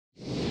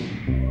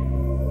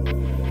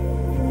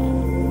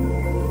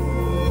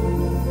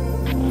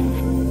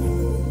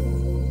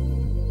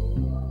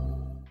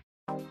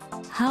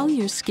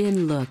your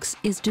skin looks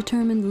is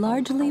determined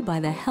largely by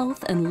the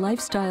health and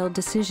lifestyle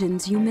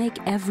decisions you make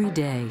every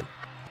day.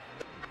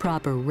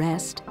 Proper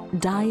rest,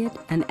 diet,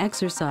 and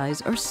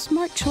exercise are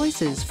smart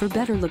choices for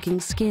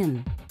better-looking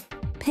skin.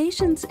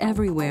 Patients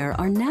everywhere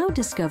are now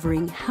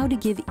discovering how to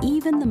give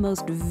even the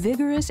most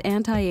vigorous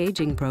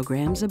anti-aging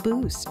programs a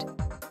boost.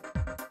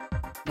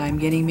 I'm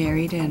getting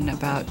married in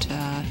about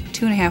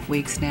 2.5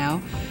 weeks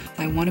now.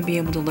 I want to be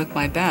able to look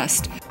my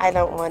best. I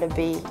don't want to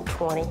be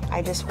 20.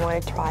 I just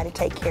want to try to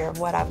take care of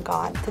what I've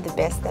got to the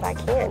best that I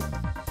can.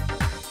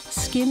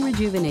 Skin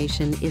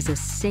rejuvenation is a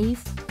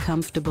safe,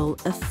 comfortable,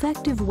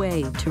 effective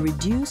way to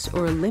reduce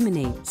or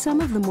eliminate some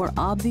of the more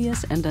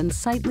obvious and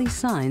unsightly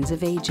signs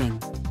of aging.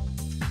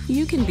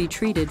 You can be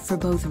treated for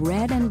both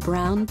red and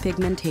brown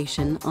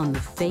pigmentation on the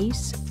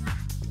face,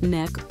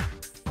 neck,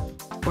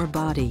 or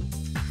body.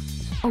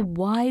 A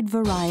wide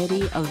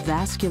variety of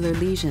vascular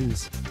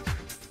lesions,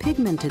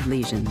 pigmented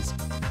lesions,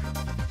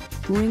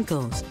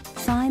 wrinkles,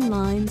 fine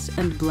lines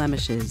and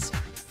blemishes,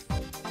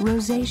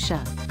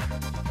 rosacea,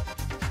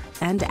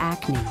 and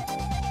acne.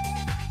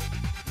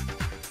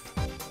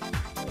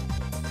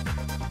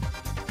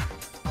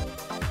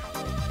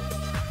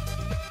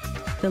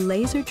 The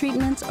laser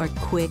treatments are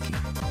quick,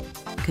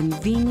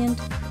 convenient,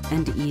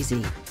 and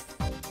easy.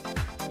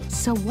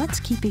 So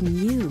what's keeping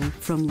you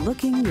from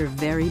looking your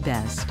very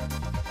best?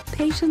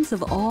 Patients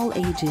of all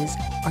ages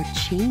are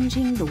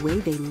changing the way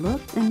they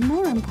look and,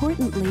 more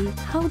importantly,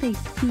 how they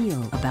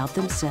feel about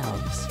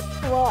themselves.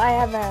 Well, I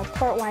have a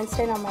port wine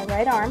stain on my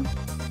right arm.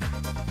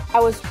 I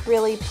was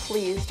really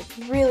pleased,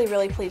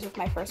 really pleased with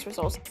my first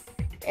results.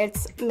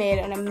 It's made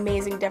an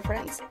amazing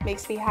difference.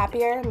 Makes me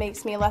happier,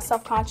 makes me less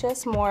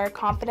self-conscious, more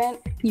confident.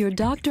 Your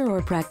doctor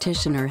or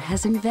practitioner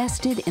has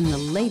invested in the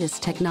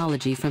latest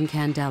technology from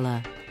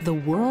Candela, the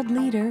world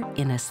leader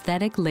in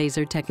aesthetic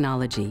laser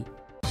technology.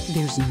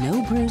 There's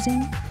no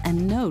bruising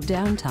and no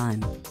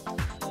downtime.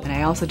 And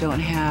I also don't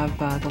have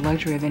the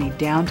luxury of any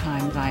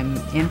downtime. I'm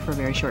in for a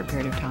very short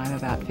period of time,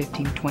 about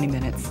 15-20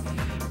 minutes.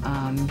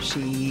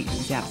 She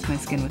zaps my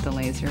skin with the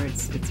laser.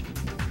 It's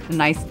a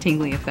nice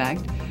tingly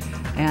effect.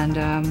 And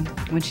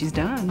when she's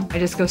done, I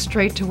just go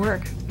straight to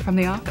work from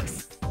the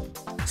office.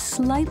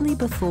 Slightly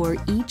before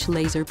each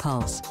laser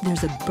pulse,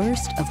 there's a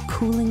burst of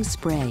cooling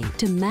spray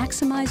to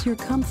maximize your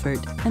comfort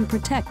and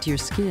protect your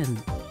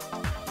skin.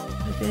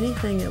 If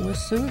anything, it was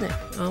soothing,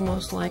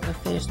 almost like a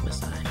face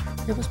massage.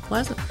 It was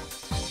pleasant.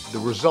 The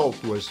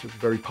result was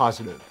very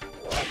positive.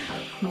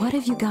 What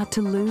have you got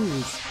to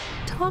lose?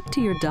 Talk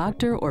to your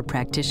doctor or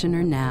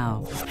practitioner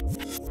now.